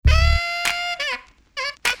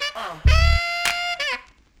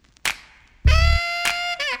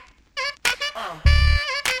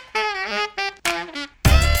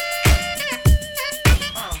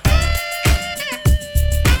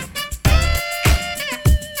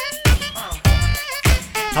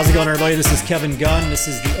How's it going, everybody? This is Kevin Gunn. This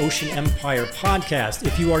is the Ocean Empire Podcast.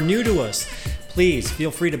 If you are new to us, please feel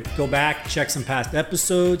free to go back, check some past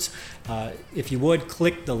episodes. If you would,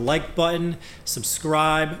 click the like button,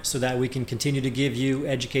 subscribe so that we can continue to give you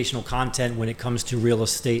educational content when it comes to real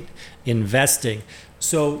estate investing.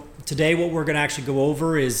 So today what we're going to actually go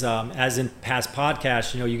over is, as in past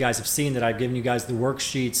podcasts, you guys have seen that I've given you guys the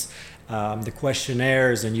worksheets, the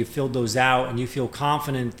questionnaires, and you filled those out and you feel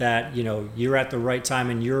confident that, you're at the right time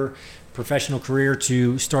in your professional career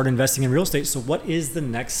to start investing in real estate. So what is the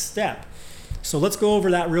next step? So let's go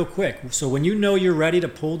over that real quick. So when you know you're ready to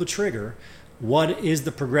pull the trigger, what is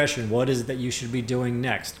the progression? What is it that you should be doing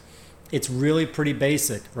next? It's really pretty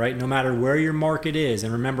basic, right? No matter where your market is.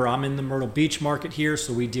 And remember, I'm in the Myrtle Beach market here,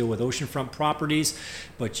 so we deal with oceanfront properties,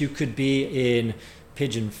 but you could be in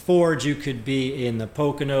Pigeon Forge, you could be in the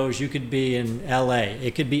Poconos, you could be in LA,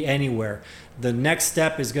 it could be anywhere. The next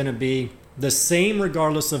step is going to be the same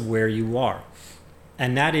regardless of where you are.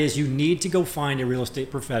 And that is, you need to go find a real estate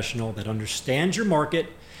professional that understands your market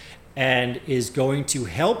and is going to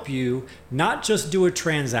help you not just do a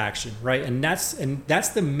transaction, right? And that's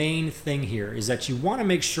the main thing here, is that you want to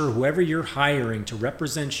make sure whoever you're hiring to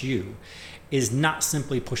represent you is not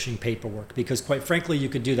simply pushing paperwork, because quite frankly, you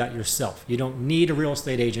could do that yourself. You don't need a real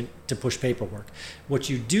estate agent to push paperwork. What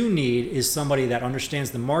you do need is somebody that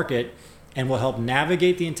understands the market and will help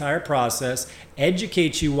navigate the entire process,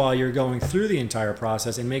 educate you while you're going through the entire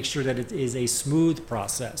process, and make sure that it is a smooth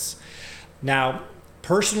process. Now,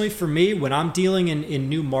 personally for me, when I'm dealing in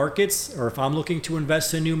new markets, or if I'm looking to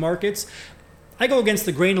invest in new markets, I go against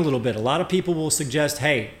the grain a little bit. A lot of people will suggest,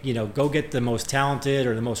 hey, go get the most talented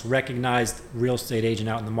or the most recognized real estate agent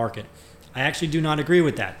out in the market. I actually do not agree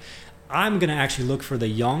with that. I'm going to actually look for the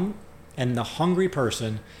young and the hungry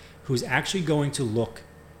person who's actually going to look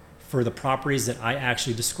for the properties that I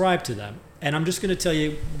actually describe to them. And I'm just going to tell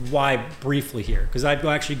you why briefly here, because I've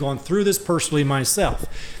actually gone through this personally myself.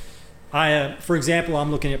 For example, I'm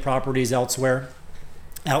looking at properties elsewhere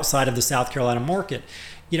outside of the South Carolina market.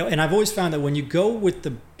 And I've always found that when you go with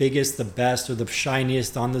the biggest, the best, or the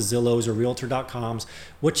shiniest on the Zillows or Realtor.coms,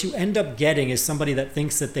 what you end up getting is somebody that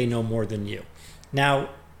thinks that they know more than you. Now,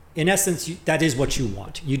 in essence, that is what you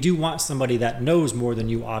want. You do want somebody that knows more than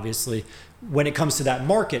you, obviously, when it comes to that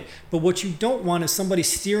market. But what you don't want is somebody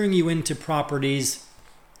steering you into properties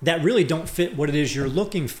that really don't fit what it is you're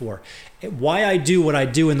looking for. Why I do what I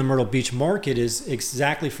do in the Myrtle Beach market is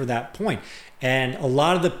exactly for that point. And a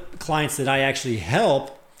lot of the clients that I actually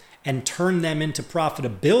help and turn them into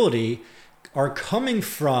profitability are coming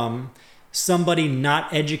from somebody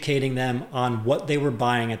not educating them on what they were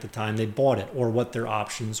buying at the time they bought it or what their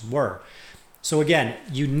options were. So again,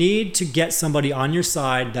 you need to get somebody on your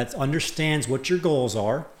side that understands what your goals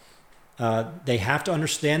are. They have to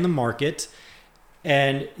understand the market.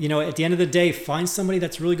 And, at the end of the day, find somebody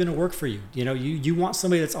that's really going to work for you. You want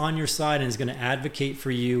somebody that's on your side and is going to advocate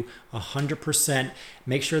for you 100%.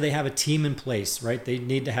 Make sure they have a team in place, right? They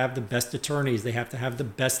need to have the best attorneys. They have to have the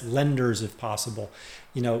best lenders if possible.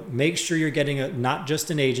 Make sure you're getting not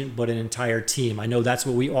just an agent, but an entire team. I know that's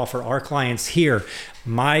what we offer our clients here.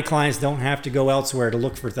 My clients don't have to go elsewhere to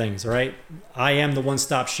look for things, right? I am the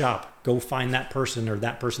one-stop shop. Go find that person or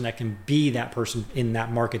that person that can be that person in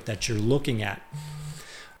that market that you're looking at.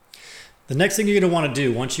 The next thing you're going to want to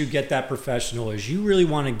do once you get that professional is you really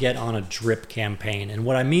want to get on a drip campaign. And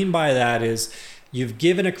what I mean by that is you've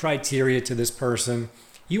given a criteria to this person.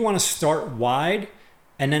 You want to start wide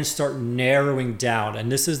and then start narrowing down. And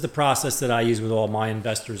this is the process that I use with all my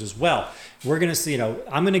investors as well. We're going to see,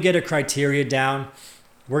 I'm going to get a criteria down.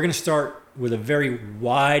 We're going to start with a very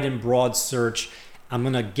wide and broad search. I'm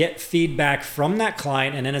going to get feedback from that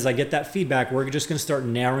client. And then as I get that feedback, we're just going to start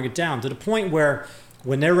narrowing it down to the point where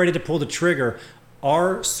when they're ready to pull the trigger,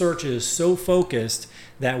 our search is so focused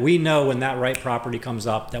that we know when that right property comes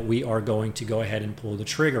up that we are going to go ahead and pull the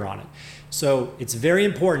trigger on it. So it's very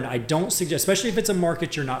important. I don't suggest, especially if it's a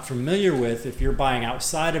market you're not familiar with, if you're buying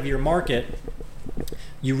outside of your market,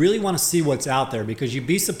 you really want to see what's out there, because you'd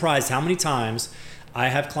be surprised how many times I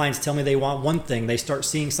have clients tell me they want one thing, they start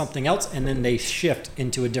seeing something else, and then they shift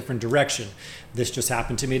into a different direction. This just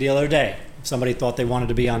happened to me the other day. Somebody thought they wanted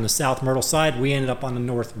to be on the South Myrtle side. We ended up on the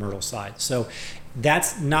North Myrtle side. So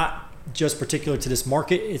that's not just particular to this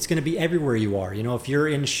market. It's going to be everywhere you are. If you're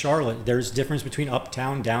in Charlotte, there's difference between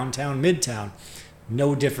uptown, downtown, midtown.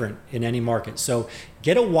 No different in any market. So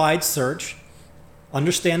get a wide search,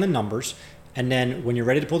 understand the numbers, and then when you're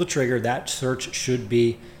ready to pull the trigger, that search should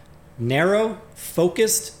be narrow,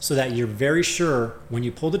 focused, so that you're very sure when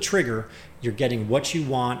you pull the trigger, you're getting what you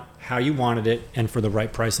want, how you wanted it, and for the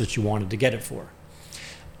right price that you wanted to get it for.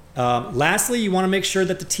 Lastly, you want to make sure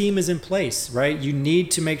that the team is in place, right? You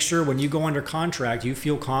need to make sure when you go under contract, you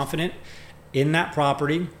feel confident in that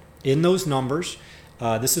property, in those numbers.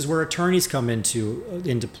 This is where attorneys come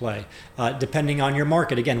into play, depending on your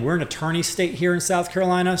market. Again, we're an attorney state here in South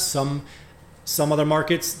Carolina. Some other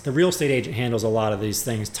markets, the real estate agent handles a lot of these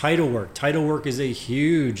things. Title work is a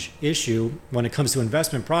huge issue when it comes to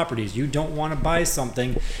investment properties. You don't want to buy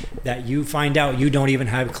something that you find out you don't even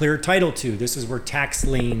have clear title to. This is where tax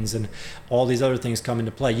liens and all these other things come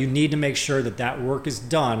into play. You need to make sure that that work is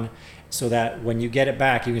done so that when you get it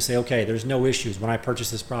back, you can say, okay, there's no issues. When I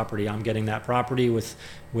purchase this property, I'm getting that property with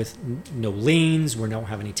no liens. We don't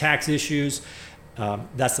have any tax issues.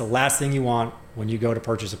 That's the last thing you want when you go to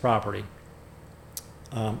purchase a property.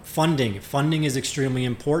 Funding is extremely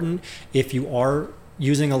important. If you are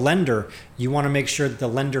using a lender, you want to make sure that the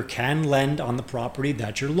lender can lend on the property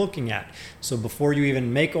that you're looking at. So before you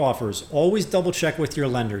even make offers, always double check with your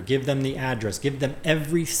lender. Give them the address, give them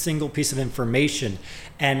every single piece of information.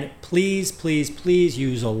 And please, please, please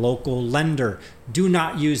use a local lender. Do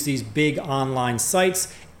not use these big online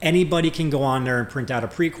sites. Anybody can go on there and print out a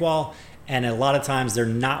pre-qual, and a lot of times they're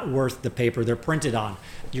not worth the paper they're printed on.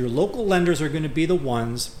 Your local lenders are going to be the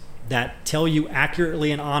ones that tell you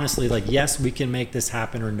accurately and honestly, like, yes, we can make this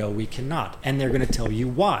happen, or no, we cannot. And they're going to tell you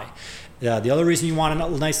why. The other reason you want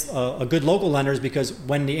a good local lender is because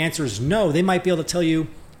when the answer is no, they might be able to tell you,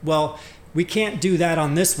 well, we can't do that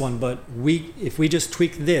on this one, but if we just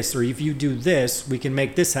tweak this, or if you do this, we can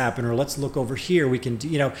make this happen, or let's look over here, we can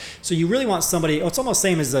do, so you really want somebody, it's almost the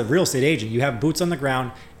same as a real estate agent. You have boots on the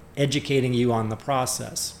ground educating you on the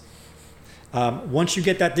process. Once you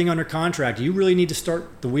get that thing under contract, you really need to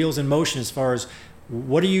start the wheels in motion as far as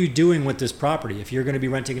what are you doing with this property? If you're going to be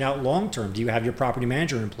renting it out long term, do you have your property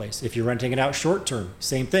manager in place? If you're renting it out short term,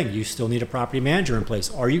 same thing. You still need a property manager in place.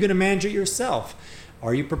 Are you going to manage it yourself?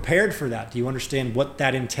 Are you prepared for that? Do you understand what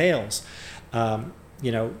that entails?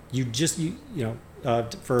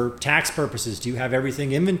 For tax purposes, do you have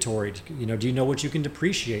everything inventoried? Do you know what you can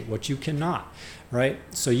depreciate, what you cannot, right?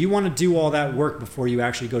 So you want to do all that work before you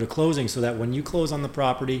actually go to closing, so that when you close on the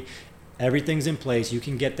property, everything's in place. You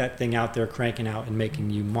can get that thing out there cranking out and making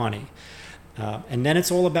you money. And then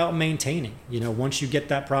it's all about maintaining. Once you get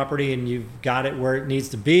that property and you've got it where it needs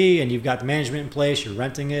to be and you've got the management in place, you're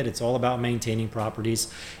renting it, it's all about maintaining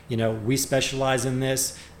properties. We specialize in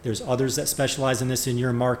this. There's others that specialize in this in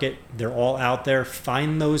your market. They're all out there.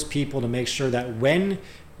 Find those people to make sure that when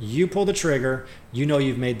you pull the trigger,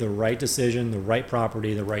 you've made the right decision, the right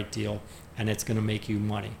property, the right deal, and it's going to make you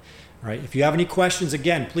money. All right. If you have any questions,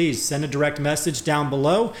 again, please send a direct message down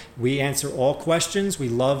below. We answer all questions. We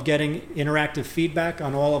love getting interactive feedback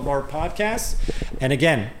on all of our podcasts. And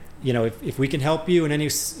again, if we can help you in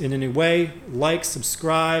any way, like,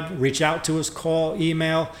 subscribe, reach out to us, call,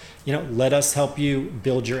 email, let us help you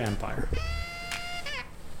build your empire.